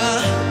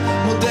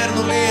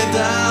 Модерно ли е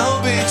да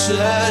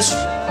обичаш?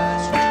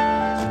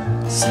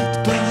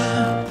 Съдба.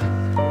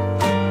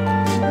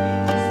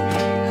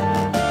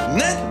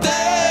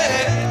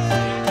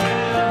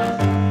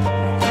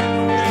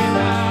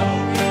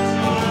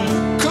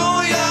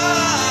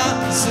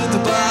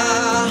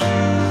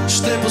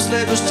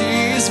 Следваш ти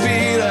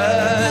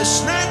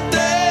избираш. Не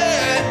те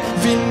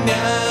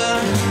виня.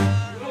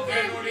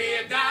 Модерно ли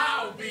е да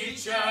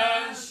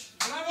обичаш?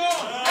 Браво!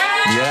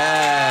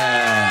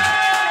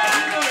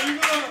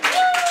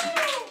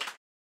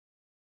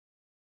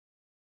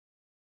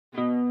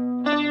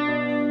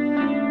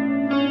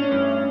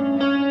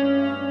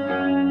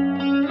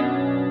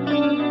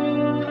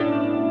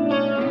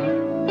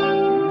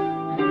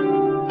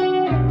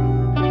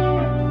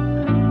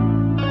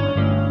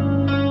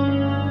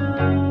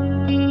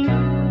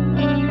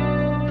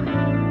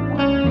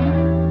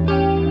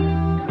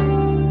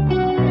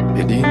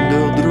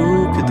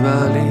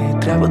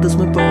 Трябва да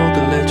сме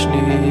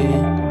по-далечни.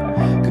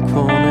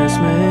 Какво не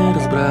сме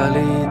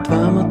разбрали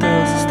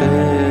двамата с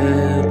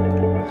теб?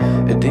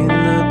 Един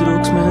на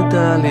друг сме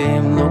дали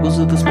много,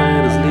 за да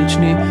сме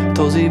различни.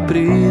 Този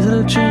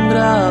призрачен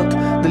град,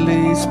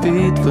 дали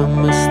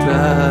изпитваме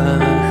страх?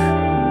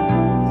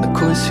 На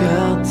кой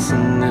свят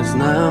съм, не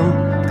знам.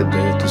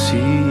 Където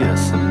си, аз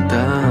съм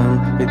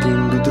там.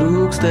 Един до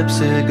друг с теб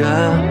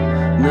сега,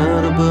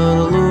 на ръба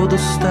на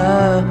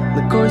лудостта.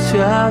 На кой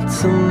свят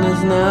съм, не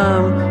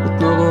знам.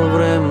 От много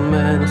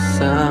време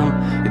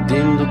насам.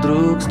 Един до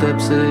друг с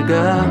теб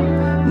сега,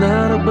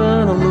 на ръба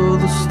на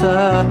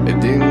лудостта.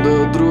 Един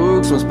до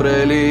друг сме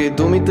спрели,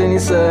 думите ни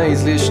са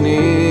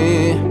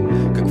излишни.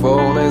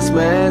 Какво не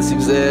сме си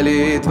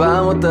взели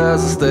двамата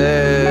с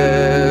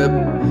теб?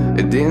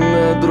 Един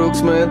на друг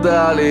сме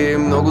дали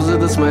много, за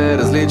да сме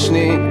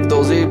различни. В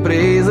този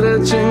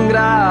призрачен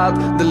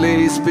град, дали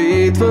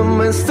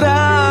изпитваме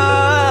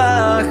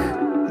страх?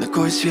 На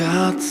кой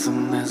свят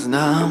съм, не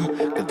знам.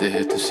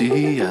 Където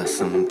си, аз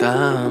съм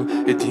там.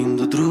 Един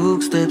до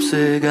друг с теб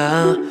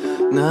сега,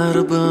 на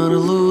ръба на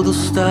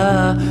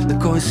лудостта. На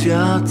кой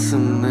свят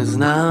съм, не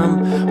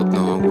знам. От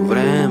много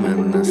време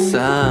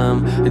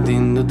насам.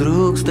 Един до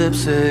друг с теб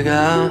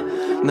сега,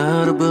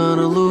 на ръба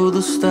на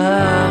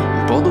лудостта.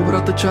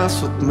 По-добрата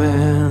част от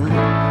мен,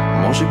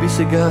 може би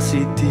сега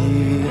си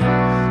ти.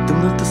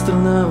 Тъмната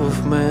страна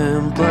в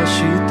мен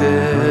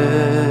плашите.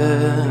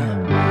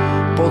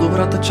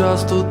 По-добрата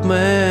част от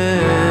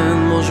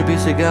мен, може би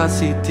сега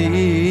си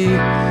ти.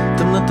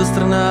 Тъмната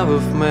страна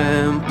в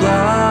мен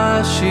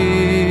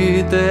плашите.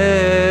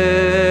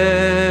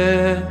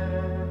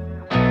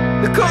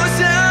 На кой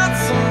свят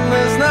съм,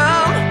 не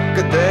знам.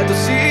 Където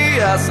си,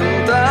 аз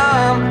съм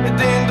там.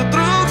 Един до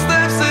друг с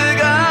теб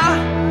сега,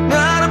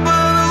 на ръба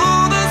на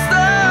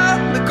лудостта.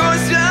 На кой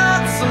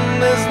свят съм,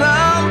 не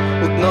знам.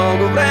 От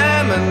много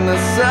време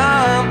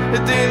насам.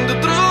 Един до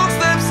друг с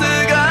теб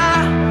сега,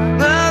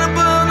 на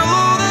ръба на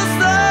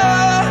лудостта.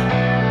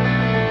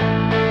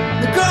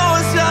 На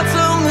кой свят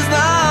съм, не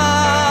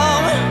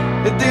знам.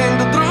 Един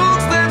до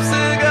друг с теб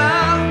сега,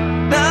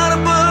 на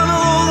ръба на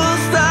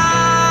лудостта.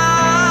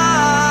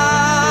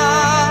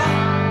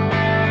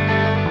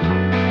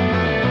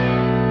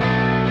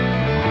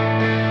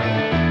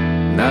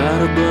 На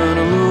ръба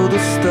на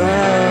лудостта.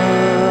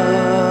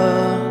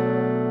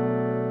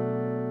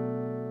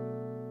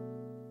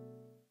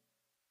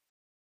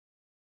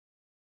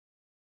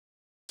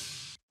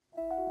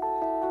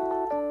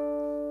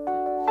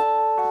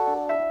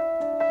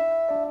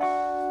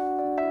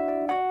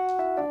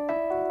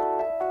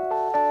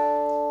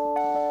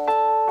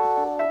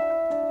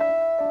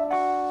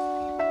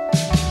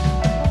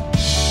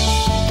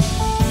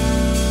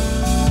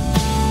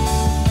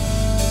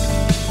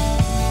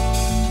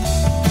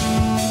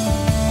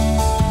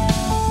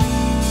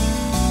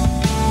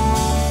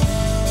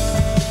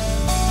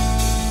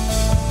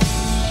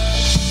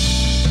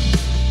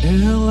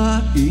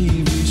 Ела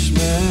и виж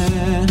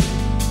ме,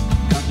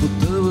 как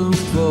потъвам в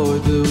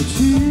твоите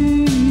очи.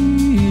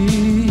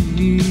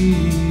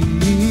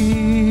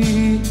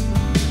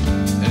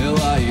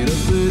 Ела и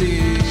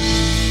разбери,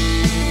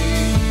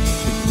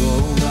 какво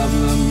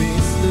отдавна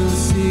мисля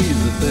си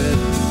за теб.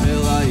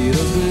 Ела и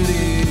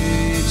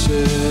разбери, че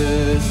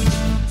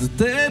за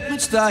теб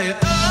мечтая.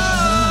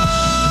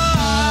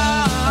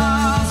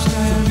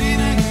 Ще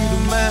винаги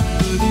до мен.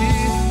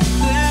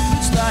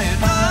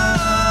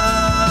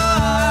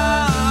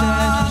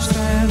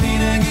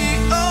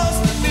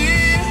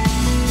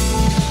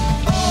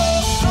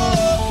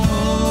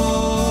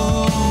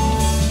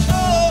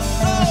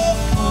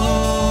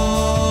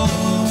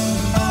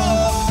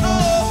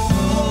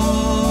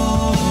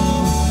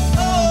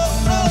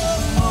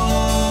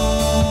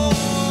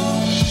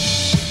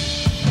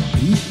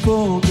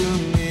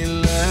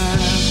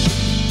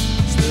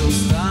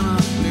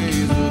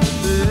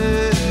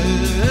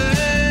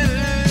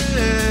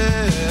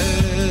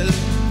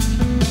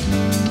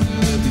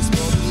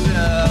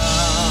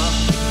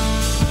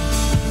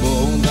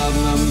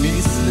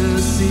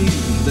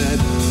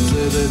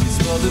 ти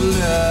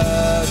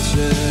споделя,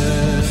 че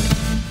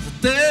за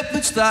теб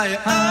мечтая.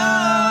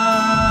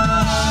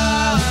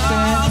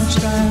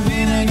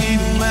 Винаги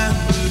до мен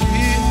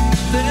бъди,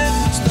 теб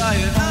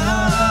мечтая.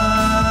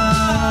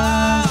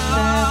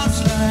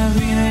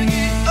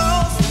 Винаги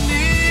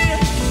остани.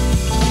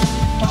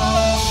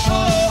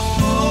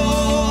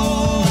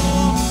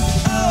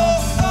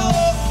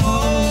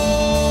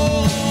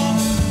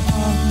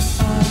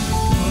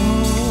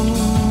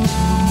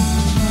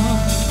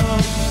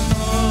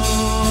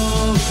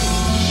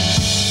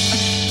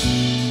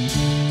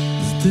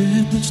 За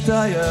теб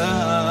мечтая.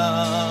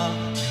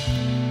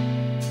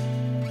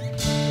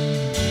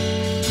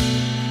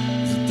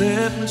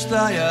 Теб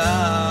мечтая.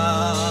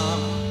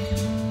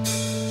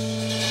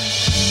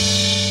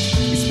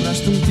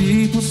 Изпращам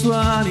ти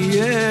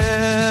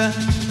послание,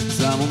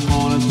 само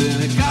моля те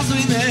не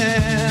казвай не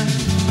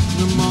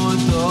на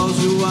моето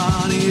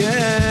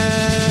желание.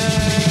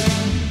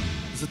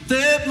 За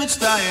теб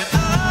мечтая.